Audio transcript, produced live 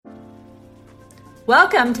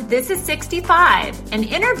Welcome to This is 65, an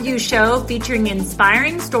interview show featuring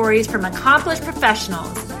inspiring stories from accomplished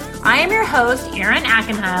professionals. I am your host, Erin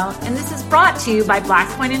Ackenheil, and this is brought to you by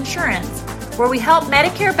Blackpoint Insurance, where we help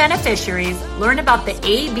Medicare beneficiaries learn about the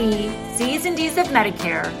A, B, C's, and D's of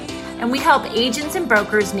Medicare, and we help agents and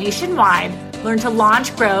brokers nationwide learn to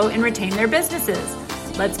launch, grow, and retain their businesses.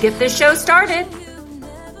 Let's get this show started.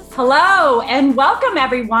 Hello, and welcome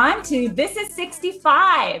everyone to This is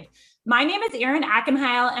 65. My name is Erin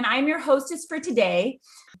Ackenheil, and I'm your hostess for today.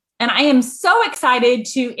 And I am so excited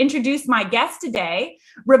to introduce my guest today,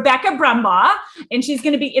 Rebecca Brumbaugh, and she's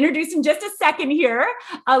going to be introduced in just a second here.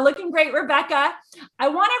 Looking great, Rebecca. I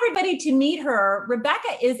want everybody to meet her.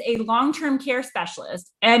 Rebecca is a long-term care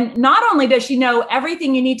specialist, and not only does she know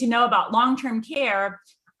everything you need to know about long-term care,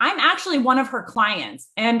 I'm actually one of her clients,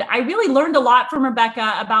 and I really learned a lot from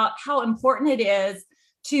Rebecca about how important it is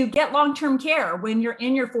to get long-term care when you're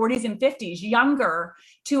in your 40s and 50s, younger,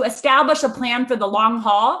 to establish a plan for the long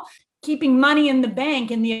haul, keeping money in the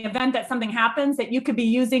bank in the event that something happens that you could be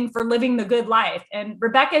using for living the good life. And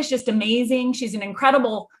Rebecca is just amazing. She's an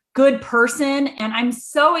incredible, good person. And I'm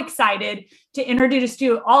so excited to introduce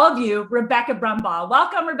to all of you, Rebecca Brumbaugh.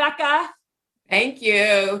 Welcome, Rebecca. Thank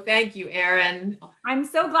you. Thank you, Erin. I'm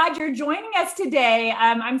so glad you're joining us today.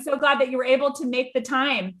 I'm so glad that you were able to make the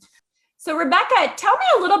time. So Rebecca, tell me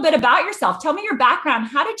a little bit about yourself. Tell me your background.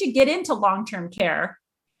 How did you get into long-term care?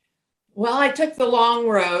 Well, I took the long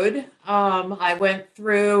road. I went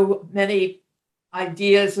through many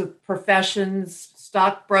ideas of professions,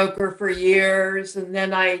 stockbroker for years, and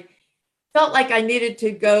then I felt like I needed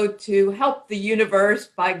to go to help the universe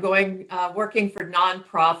by going working for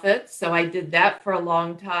nonprofits. So I did that for a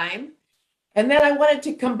long time. And then I wanted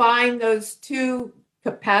to combine those two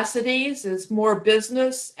capacities as more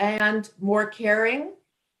business and more caring.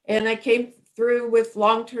 And I came through with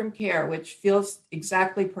long-term care, which feels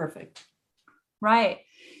exactly perfect. Right.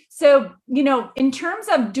 So, in terms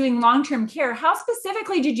of doing long-term care, how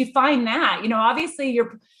specifically did you find that? Obviously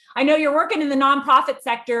I know you're working in the nonprofit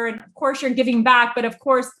sector, and of course you're giving back, but of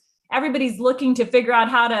course everybody's looking to figure out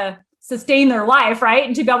how to sustain their life, right?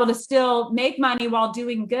 And to be able to still make money while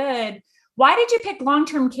doing good. Why did you pick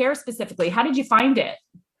long-term care specifically? How did you find it?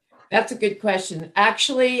 That's a good question.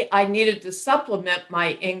 Actually, I needed to supplement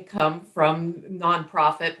my income from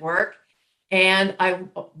nonprofit work. And I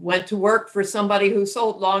went to work for somebody who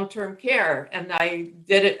sold long-term care. And I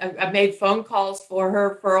did it. I made phone calls for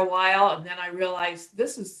her for a while. And then I realized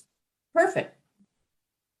this is perfect.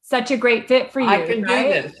 Such a great fit for you. I can do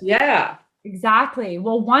this. Yeah. Exactly.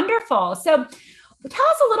 Well, wonderful. So tell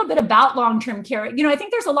us a little bit about long-term care. I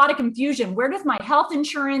think there's a lot of confusion. Where does my health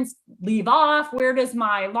insurance leave off? Where does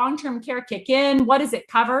my long-term care kick in? What does it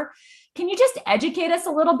cover? Can you just educate us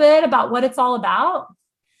a little bit about what it's all about?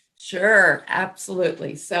 Sure,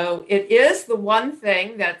 absolutely. So it is the one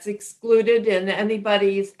thing that's excluded in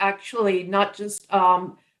anybody's, actually not just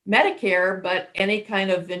Medicare, but any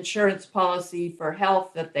kind of insurance policy for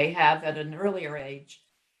health that they have at an earlier age.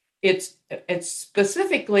 It's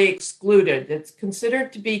specifically excluded. It's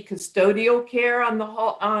considered to be custodial care on the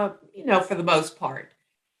whole, for the most part.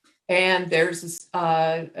 And there's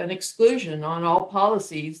an exclusion on all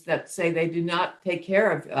policies that say they do not take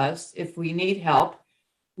care of us if we need help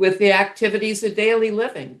with the activities of daily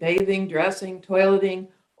living, bathing, dressing, toileting,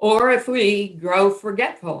 or if we grow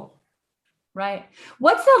forgetful. Right.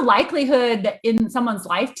 What's the likelihood that in someone's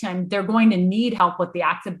lifetime they're going to need help with the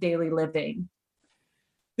acts of daily living?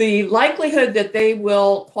 The likelihood that they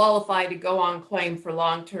will qualify to go on claim for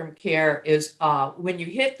long-term care is when you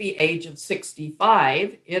hit the age of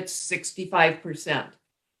 65, it's 65%.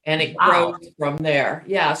 And it grows from there.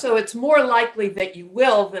 Yeah. So it's more likely that you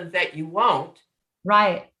will than that you won't.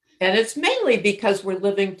 Right. And it's mainly because we're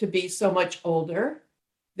living to be so much older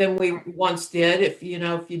than we once did. If you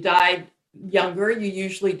died younger, you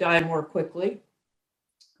usually die more quickly.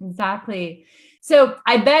 Exactly. So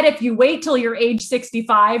I bet if you wait till you're age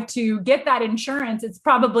 65 to get that insurance, it's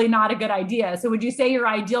probably not a good idea. So would you say your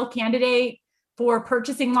ideal candidate for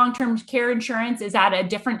purchasing long-term care insurance is at a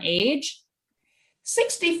different age?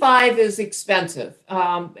 65 is expensive,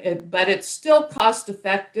 but it's still cost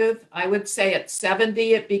effective. I would say at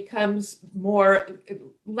 70, it becomes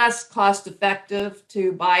less cost effective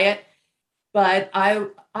to buy it. But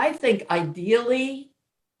I think ideally,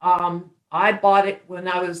 I bought it when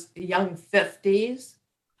I was young 50s.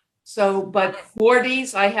 So, but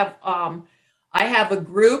 40s, I have a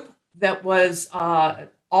group that was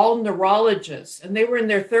all neurologists, and they were in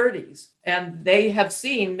their 30s, and they have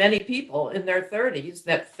seen many people in their 30s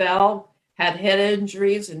that fell, had head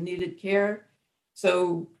injuries, and needed care.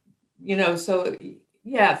 So, so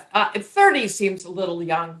Yeah, 30 seems a little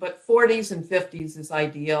young, but 40s and 50s is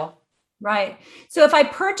ideal. Right. So if I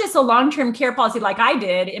purchase a long-term care policy like I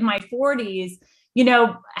did in my 40s,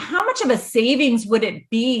 how much of a savings would it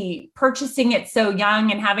be purchasing it so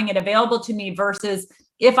young and having it available to me versus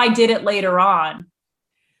if I did it later on?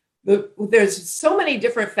 There's so many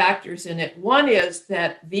different factors in it. One is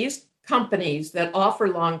that these companies that offer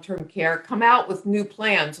long-term care come out with new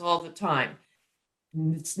plans all the time.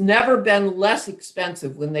 It's never been less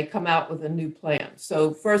expensive when they come out with a new plan.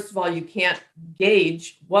 So first of all, you can't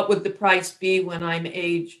gauge what would the price be when I'm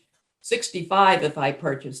age 65 if I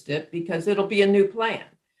purchased it, because it'll be a new plan.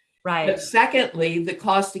 Right. But secondly, the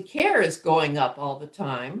cost of care is going up all the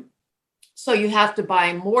time. So you have to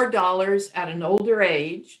buy more dollars at an older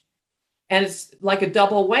age. And it's like a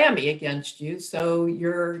double whammy against you. So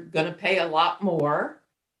you're going to pay a lot more.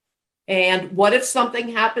 And what if something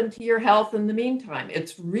happened to your health in the meantime?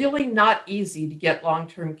 It's really not easy to get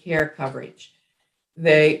long-term care coverage.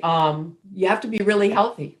 You have to be really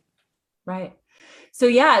healthy. Right. So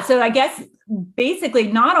I guess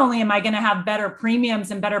basically not only am I going to have better premiums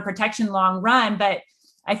and better protection long run, but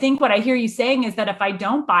I think what I hear you saying is that if I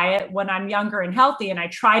don't buy it when I'm younger and healthy and I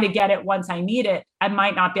try to get it once I need it, I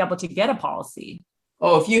might not be able to get a policy.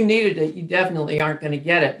 Oh, if you needed it, you definitely aren't going to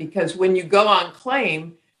get it, because when you go on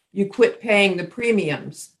claim, you quit paying the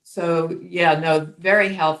premiums. So yeah, no,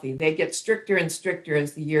 very healthy. They get stricter and stricter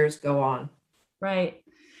as the years go on. Right.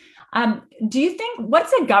 Do you think,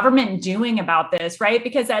 what's the government doing about this, right?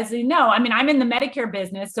 Because as you know, I'm in the Medicare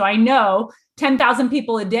business, so I know 10,000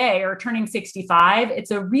 people a day are turning 65.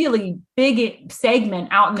 It's a really big segment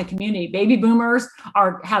out in the community. Baby boomers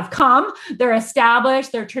have come, they're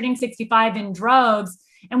established, they're turning 65 in droves.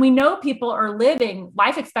 And we know people are living,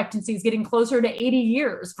 life expectancy is getting closer to 80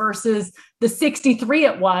 years versus the 63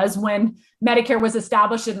 it was when Medicare was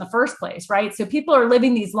established in the first place, right? So people are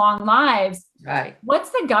living these long lives. Right.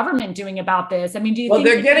 What's the government doing about this? Do you think? Well,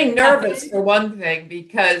 they're getting nervous for one thing,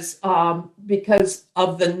 because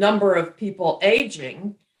of the number of people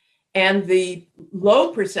aging and the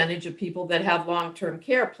low percentage of people that have long-term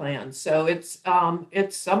care plans. So it's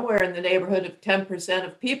somewhere in the neighborhood of 10%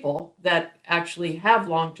 of people that actually have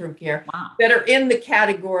long-term care. Wow. That are in the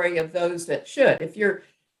category of those that should. If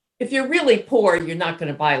you're really poor, you're not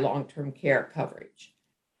going to buy long-term care coverage.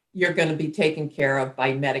 You're going to be taken care of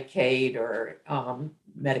by Medicaid or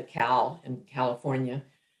Medi-Cal in California.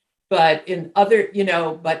 But in other,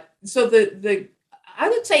 so I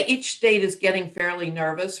would say each state is getting fairly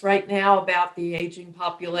nervous right now about the aging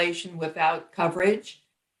population without coverage.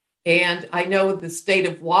 And I know the state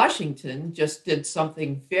of Washington just did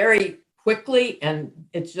something very quickly, and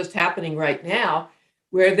it's just happening right now,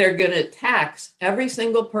 where they're going to tax every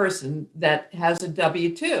single person that has a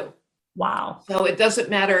W-2. Wow. So it doesn't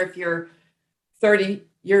matter if you're 30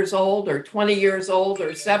 years old or 20 years old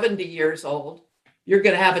or 70 years old, you're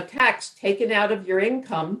going to have a tax taken out of your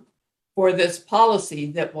income for this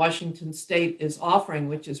policy that Washington State is offering,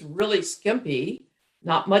 which is really skimpy,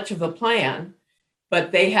 not much of a plan,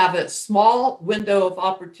 but they have a small window of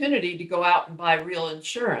opportunity to go out and buy real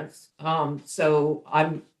insurance. And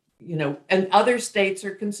other states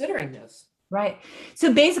are considering this. Right.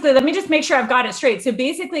 So basically, let me just make sure I've got it straight. So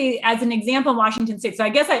basically, as an example, in Washington State, so I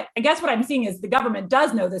guess what I'm seeing is the government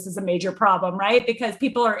does know this is a major problem, right? Because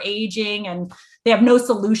people are aging and they have no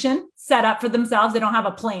solution set up for themselves. They don't have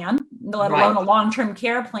a plan, let alone a long-term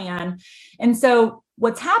care plan. And so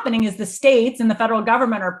what's happening is the states and the federal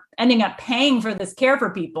government are ending up paying for this care for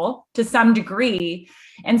people to some degree.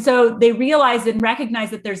 And so they realize and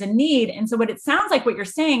recognize that there's a need. And so what it sounds like what you're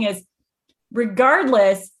saying is,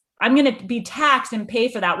 regardless, I'm going to be taxed and pay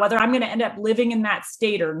for that, whether I'm going to end up living in that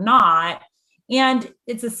state or not. And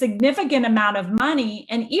it's a significant amount of money.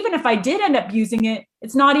 And even if I did end up using it,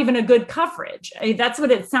 it's not even a good coverage. That's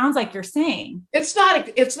what it sounds like you're saying. It's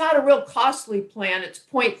not a real costly plan. It's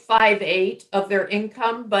 0.58 of their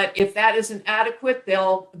income. But if that isn't adequate,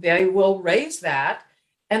 they will raise that.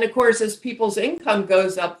 And of course, as people's income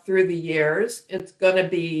goes up through the years, it's going to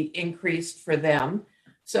be increased for them.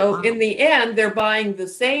 So in the end, they're buying the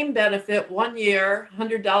same benefit 1 year,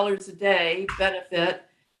 $100 a day benefit.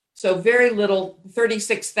 So very little,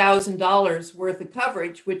 $36,000 worth of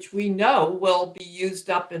coverage, which we know will be used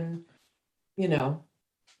up in,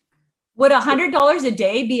 Would $100 a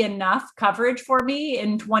day be enough coverage for me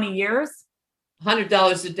in 20 years?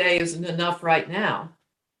 $100 a day isn't enough right now.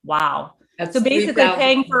 Wow. That's so basically 3,000.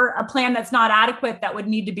 Paying for a plan that's not adequate, that would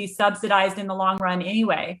need to be subsidized in the long run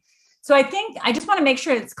anyway. So I think I just want to make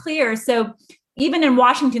sure it's clear. So even in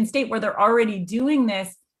Washington State, where they're already doing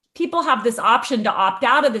this, people have this option to opt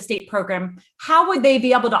out of the state program, how would they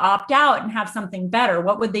be able to opt out and have something better?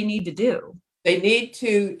 What would they need to do? They need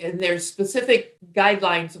to, and there's specific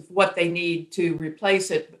guidelines of what they need to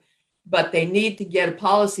replace it, but they need to get a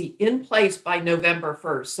policy in place by November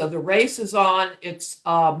 1st. So the race is on. It's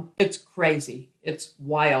crazy. It's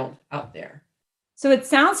wild out there. So it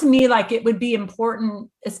sounds to me like it would be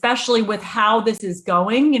important, especially with how this is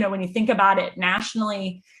going. When you think about it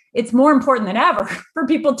nationally, it's more important than ever for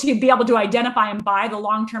people to be able to identify and buy the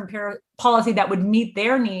long-term care policy that would meet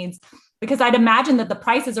their needs, because I'd imagine that the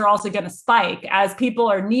prices are also going to spike as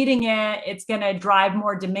people are needing it. It's going to drive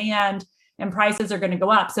more demand and prices are going to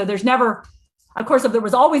go up. So there's never, of course, if there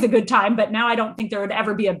was always a good time, but now I don't think there would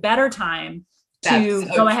ever be a better time to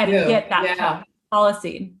go ahead and get that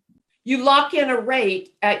policy. You lock in a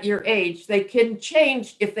rate at your age. They can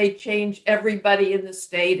change if they change everybody in the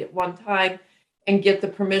state at one time and get the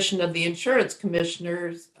permission of the insurance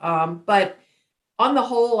commissioners. But on the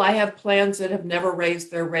whole, I have plans that have never raised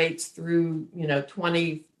their rates through,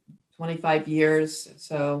 20, 25 years.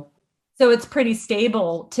 So it's pretty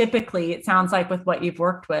stable, typically, it sounds like, with what you've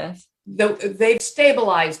worked with. They've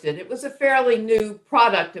stabilized it. It was a fairly new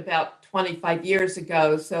product about 25 years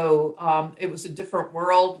ago. So it was a different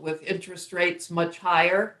world with interest rates much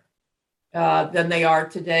higher than they are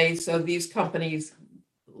today. So these companies,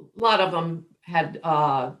 a lot of them had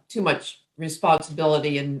too much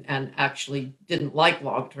responsibility and actually didn't like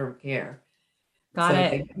long-term care. Got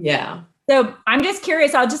it. Yeah. So I'm just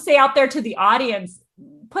curious, I'll just say out there to the audience,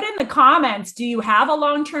 put in the comments, do you have a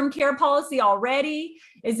long-term care policy already?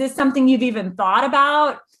 Is this something you've even thought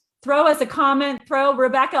about? Throw us a comment, throw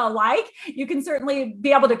Rebecca a like. You can certainly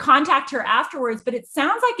be able to contact her afterwards, but it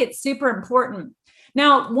sounds like it's super important.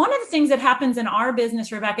 Now, one of the things that happens in our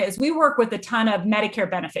business, Rebecca, is we work with a ton of Medicare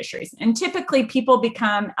beneficiaries. And typically people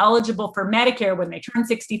become eligible for Medicare when they turn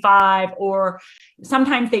 65, or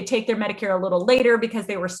sometimes they take their Medicare a little later because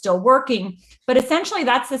they were still working. But essentially,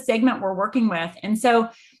 that's the segment we're working with. And so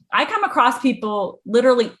I come across people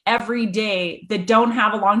literally every day that don't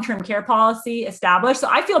have a long-term care policy established. So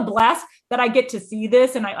I feel blessed that I get to see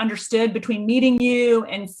this, and I understood between meeting you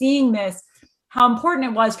and seeing this how important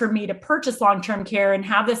it was for me to purchase long-term care and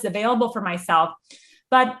have this available for myself.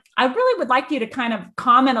 But I really would like you to kind of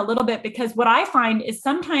comment a little bit, because what I find is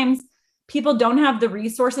sometimes people don't have the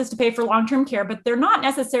resources to pay for long-term care, but they're not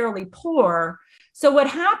necessarily poor. So what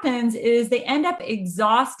happens is they end up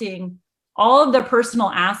exhausting all of their personal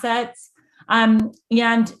assets,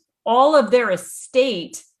 and all of their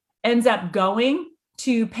estate ends up going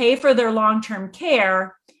to pay for their long-term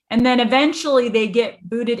care. And then eventually they get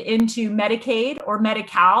booted into Medicaid or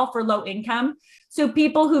Medi-Cal for low income. So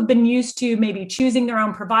people who've been used to maybe choosing their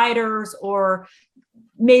own providers or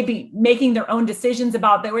maybe making their own decisions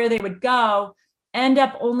about where they would go end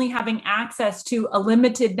up only having access to a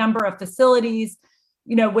limited number of facilities,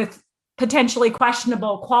 with potentially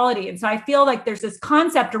questionable quality. And so I feel like there's this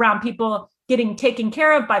concept around people getting taken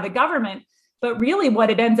care of by the government, but really what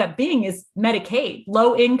it ends up being is Medicaid,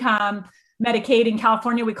 low income Medicaid. In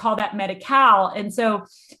California, we call that Medi-Cal. And so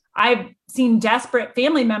I've seen desperate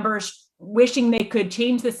family members wishing they could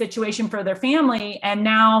change the situation for their family, and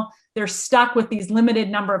now they're stuck with these limited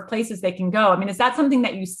number of places they can go. I mean, is that something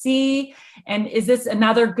that you see? And is this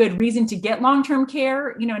another good reason to get long-term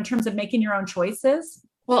care, in terms of making your own choices?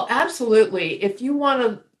 Well, absolutely. If you want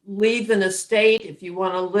to leave an estate, if you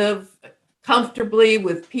want to live comfortably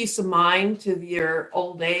with peace of mind to your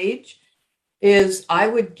old age, I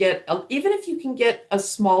would get, even if you can get a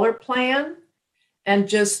smaller plan and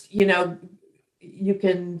just, you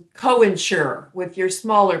can co-insure with your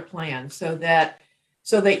smaller plan so that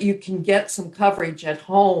you can get some coverage at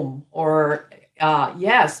home, or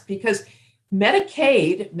yes, because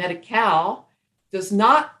Medicaid, Medi-Cal does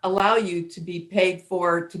not allow you to be paid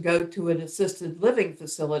for to go to an assisted living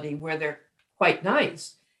facility where they're quite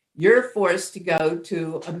nice. You're forced to go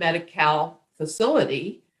to a Medi-Cal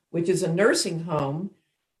facility, which is a nursing home.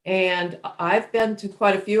 And I've been to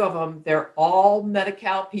quite a few of them. They're all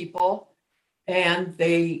Medi-Cal people. And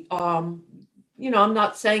they, I'm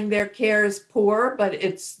not saying their care is poor, but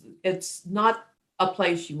it's not a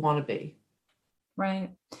place you want to be. Right.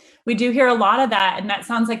 We do hear a lot of that. And that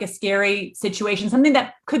sounds like a scary situation, something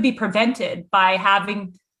that could be prevented by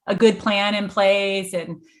having a good plan in place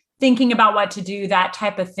and thinking about what to do, that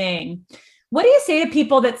type of thing. What do you say to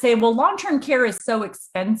people that say, well, long-term care is so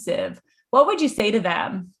expensive? What would you say to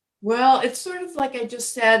them? Well, it's sort of like I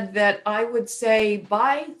just said, that I would say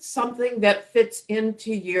buy something that fits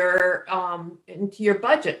into your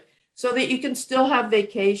budget so that you can still have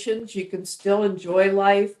vacations, you can still enjoy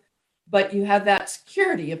life, but you have that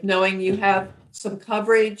security of knowing you have some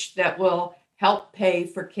coverage that will help pay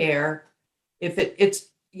for care if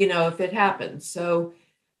if it happens. So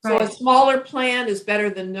a Right. smaller plan is better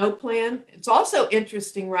than no plan. It's also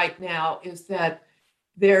interesting right now is that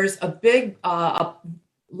there's a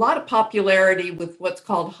lot of popularity with what's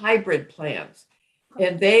called hybrid plans.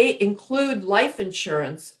 And they include life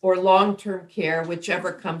insurance or long-term care,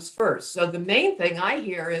 whichever comes first. So the main thing I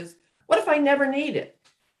hear is, what if I never need it?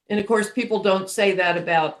 And of course, people don't say that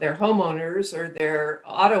about their homeowners or their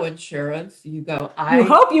auto insurance. You go, You I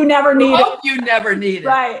hope you never need hope it. you never need it.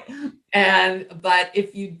 Right. But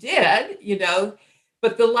if you did,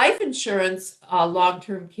 but the life insurance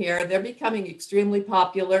long-term care, they're becoming extremely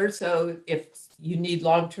popular. So if you need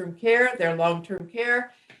long-term care, they're long-term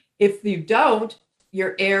care. If you don't,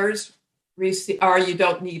 your heirs receive, or you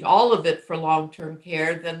don't need all of it for long-term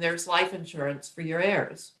care, then there's life insurance for your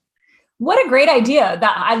heirs. What a great idea.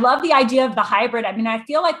 That I love the idea of the hybrid. I mean, I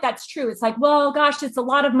feel like that's true. It's like, well, gosh, it's a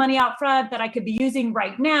lot of money out front that I could be using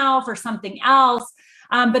right now for something else.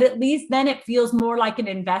 But at least then it feels more like an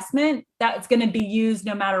investment that's going to be used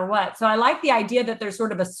no matter what. So I like the idea that there's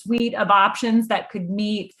sort of a suite of options that could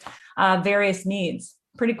meet various needs.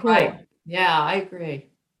 Pretty cool. Right. Yeah, I agree.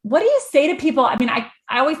 What do you say to people? I mean, I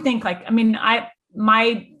always think like, I mean,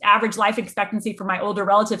 my average life expectancy for my older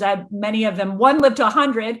relatives, I have many of them, one lived to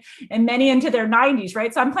 100 and many into their 90s,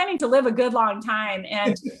 right? So I'm planning to live a good long time.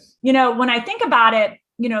 And, when I think about it,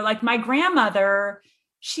 like my grandmother,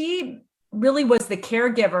 she really was the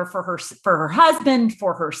caregiver for her husband,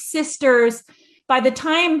 for her sisters. By the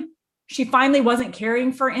time she finally wasn't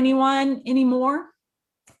caring for anyone anymore,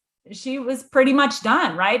 she was pretty much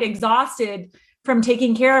done, right? Exhausted from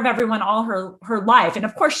taking care of everyone all her life. And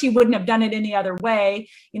of course, she wouldn't have done it any other way.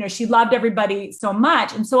 She loved everybody so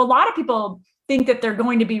much. And so a lot of people think that they're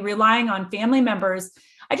going to be relying on family members.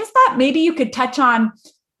 I just thought maybe you could touch on,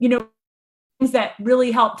 things that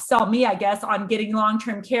really helped sell me, I guess, on getting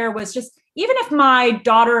long-term care was just, even if my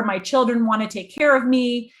daughter or my children want to take care of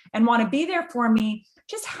me and want to be there for me,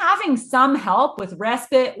 just having some help with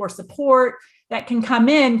respite or support that can come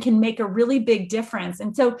in can make a really big difference.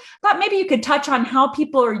 And so I thought maybe you could touch on how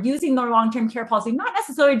people are using their long-term care policy, not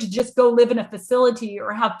necessarily to just go live in a facility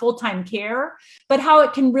or have full-time care, but how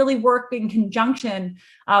it can really work in conjunction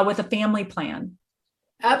with a family plan.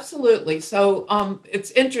 Absolutely. So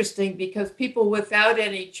it's interesting because people without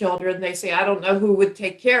any children, they say, I don't know who would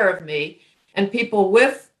take care of me. And people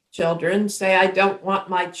with children say, I don't want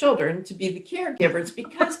my children to be the caregivers,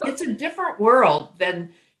 because it's a different world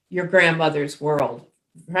than your grandmother's world,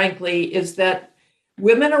 frankly, is that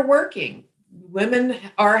women are working. Women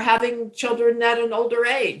are having children at an older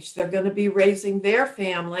age. They're going to be raising their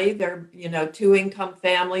family. Their, two-income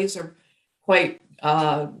families are quite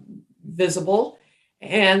visible.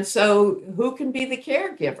 And so who can be the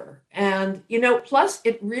caregiver? And, plus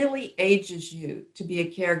it really ages you to be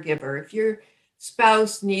a caregiver. If your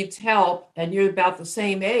spouse needs help and you're about the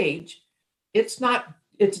same age, it's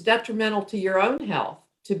detrimental to your own health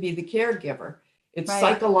to be the caregiver. It's Right.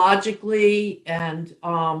 psychologically and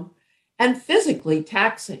physically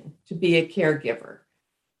taxing to be a caregiver.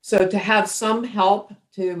 So to have some help,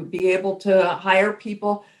 to be able to hire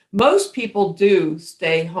people, most people do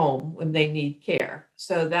stay home when they need care.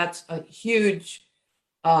 So that's a huge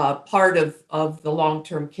part of the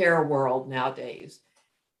long-term care world nowadays.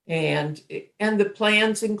 And the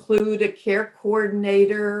plans include a care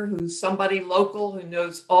coordinator who's somebody local who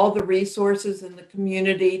knows all the resources in the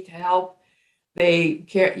community to help. They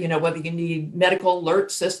care, whether you need medical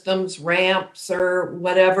alert systems, ramps, or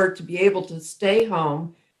whatever to be able to stay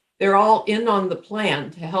home. They're all in on the plan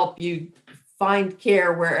to help you find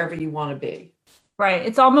care wherever you want to be. Right.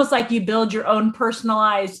 It's almost like you build your own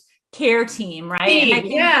personalized care team, right?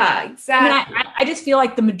 Yeah, exactly. I just feel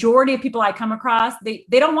like the majority of people I come across, they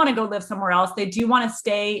don't want to go live somewhere else. They do want to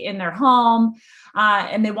stay in their home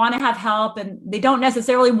and they want to have help, and they don't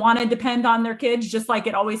necessarily want to depend on their kids just like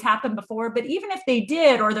it always happened before. But even if they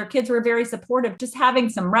did, or their kids were very supportive, just having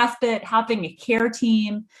some respite, having a care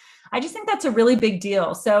team, I just think that's a really big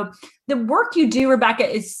deal. So the work you do, Rebecca,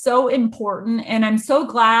 is so important. And I'm so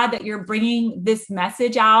glad that you're bringing this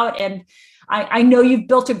message out. And I know you've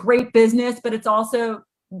built a great business, but it's also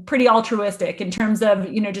pretty altruistic in terms of,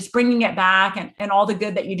 just bringing it back and all the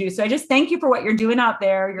good that you do. So I just thank you for what you're doing out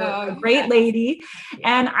there. You're a great lady.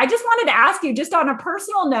 And I just wanted to ask you, just on a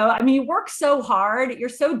personal note, I mean, you work so hard. You're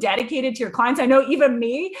so dedicated to your clients. I know even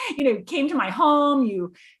me, came to my home,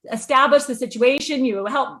 you established the situation, you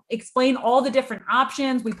help explain all the different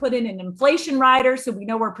options. We put in an inflation rider so we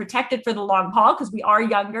know we're protected for the long haul because we are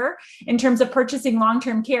younger in terms of purchasing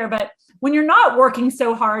long-term care. But when you're not working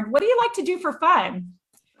so hard, what do you like to do for fun?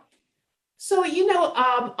 So,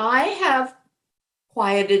 I have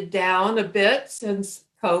quieted down a bit since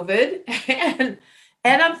COVID, and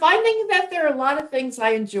I'm finding that there are a lot of things I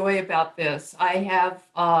enjoy about this. I have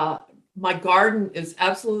my garden is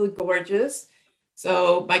absolutely gorgeous,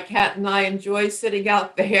 so my cat and I enjoy sitting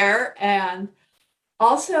out there. And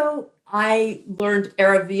also, I learned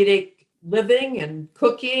Ayurvedic living and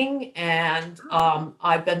cooking, and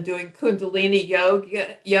I've been doing Kundalini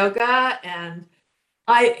yoga, and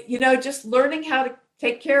just learning how to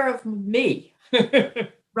take care of me.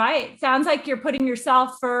 Right. Sounds like you're putting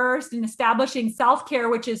yourself first and establishing self-care,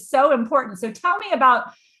 which is so important. So tell me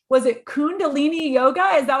about, was it Kundalini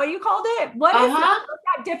yoga? Is that what you called it? What is that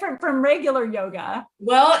different from regular yoga?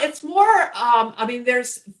 Well, it's more,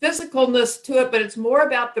 there's physicalness to it, but it's more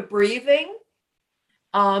about the breathing.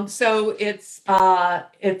 So it's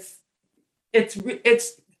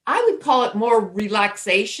I would call it more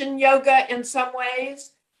relaxation yoga in some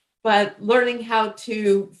ways, but learning how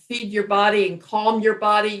to feed your body and calm your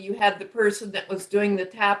body. You had the person that was doing the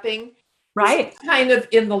tapping, right? Kind of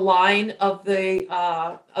in the line of the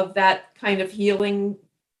of that kind of healing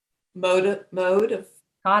mode of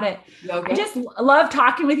Got it. yoga. I just love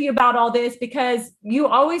talking with you about all this because you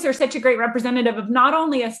always are such a great representative of not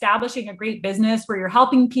only establishing a great business where you're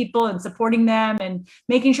helping people and supporting them and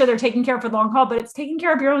making sure they're taken care of for the long haul, but it's taking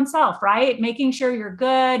care of your own self, right? Making sure you're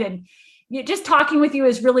good. And just talking with you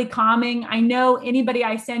is really calming. I know anybody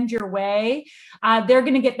I send your way, they're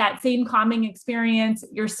going to get that same calming experience.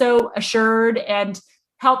 You're so assured and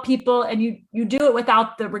help people, and you do it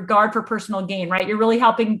without the regard for personal gain, right? You're really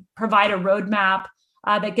helping provide a roadmap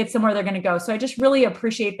that gets them where they're going to go. So I just really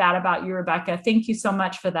appreciate that about you, Rebecca. Thank you so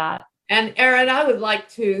much for that. And Erin, I would like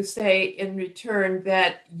to say in return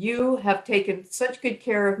that you have taken such good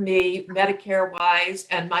care of me, Medicare wise,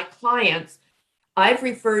 and my clients. I've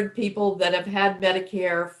referred people that have had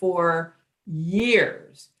Medicare for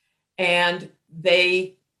years, and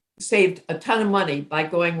they saved a ton of money by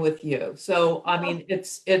going with you. So,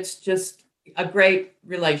 it's just a great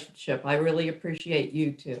relationship. I really appreciate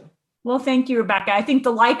you too. Well, thank you, Rebecca. I think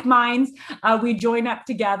the like minds, we join up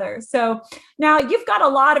together. So now you've got a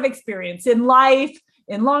lot of experience in life,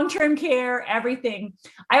 in long-term care, everything.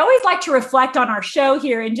 I always like to reflect on our show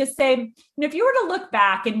here and just say, if you were to look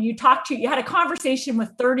back and you had a conversation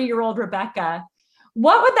with 30-year-old Rebecca,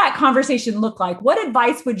 what would that conversation look like? What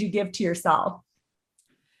advice would you give to yourself?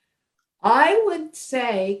 I would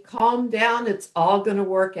say, calm down. It's all going to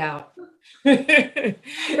work out. Erin,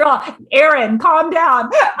 calm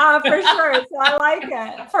down, for sure. So I like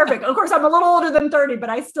it. Perfect. Of course, I'm a little older than 30,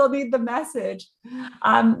 but I still need the message.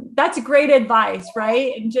 That's great advice,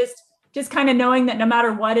 right? And just kind of knowing that no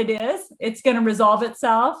matter what it is, it's going to resolve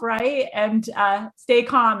itself, right? And stay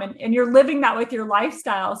calm. And you're living that with your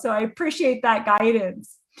lifestyle. So I appreciate that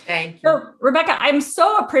guidance. Thank you. So, Rebecca, I'm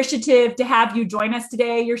so appreciative to have you join us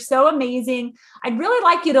today. You're so amazing. I'd really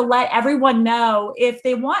like you to let everyone know if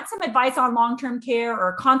they want some advice on long-term care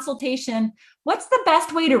or consultation, what's the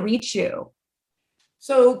best way to reach you?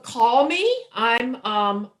 So call me.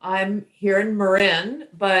 I'm here in Marin,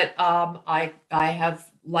 but I have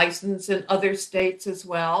license in other states as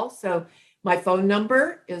well. So my phone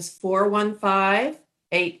number is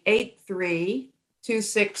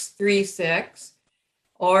 415-883-2636.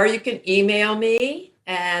 Or you can email me,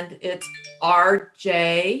 and it's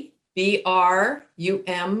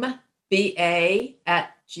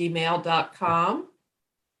rjbrumba@gmail.com.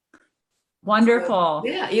 Wonderful. So,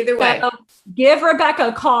 yeah, either way. So give Rebecca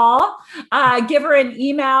a call, give her an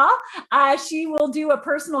email. She will do a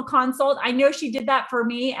personal consult. I know she did that for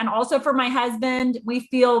me and also for my husband. We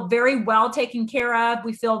feel very well taken care of.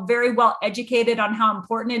 We feel very well educated on how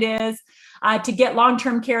important it is to get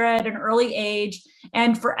long-term care at an early age.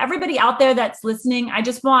 And for everybody out there that's listening, I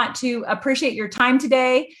just want to appreciate your time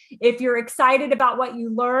today. If you're excited about what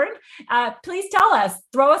you learned, please tell us,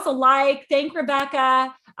 throw us a like, thank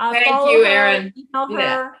Rebecca. Thank you, Erin. Email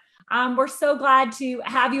her. We're so glad to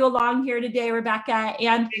have you along here today, Rebecca.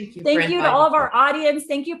 And thank you to all of our audience.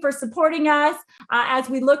 Thank you for supporting us as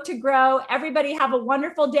we look to grow. Everybody have a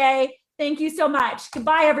wonderful day. Thank you so much.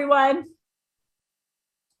 Goodbye, everyone.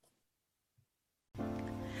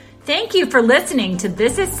 Thank you for listening to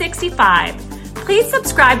This is 65. Please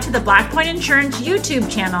subscribe to the Black Point Insurance YouTube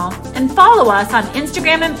channel and follow us on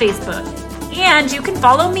Instagram and Facebook. And you can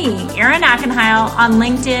follow me, Erin Ackenheil, on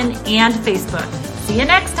LinkedIn and Facebook. See you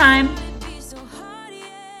next time.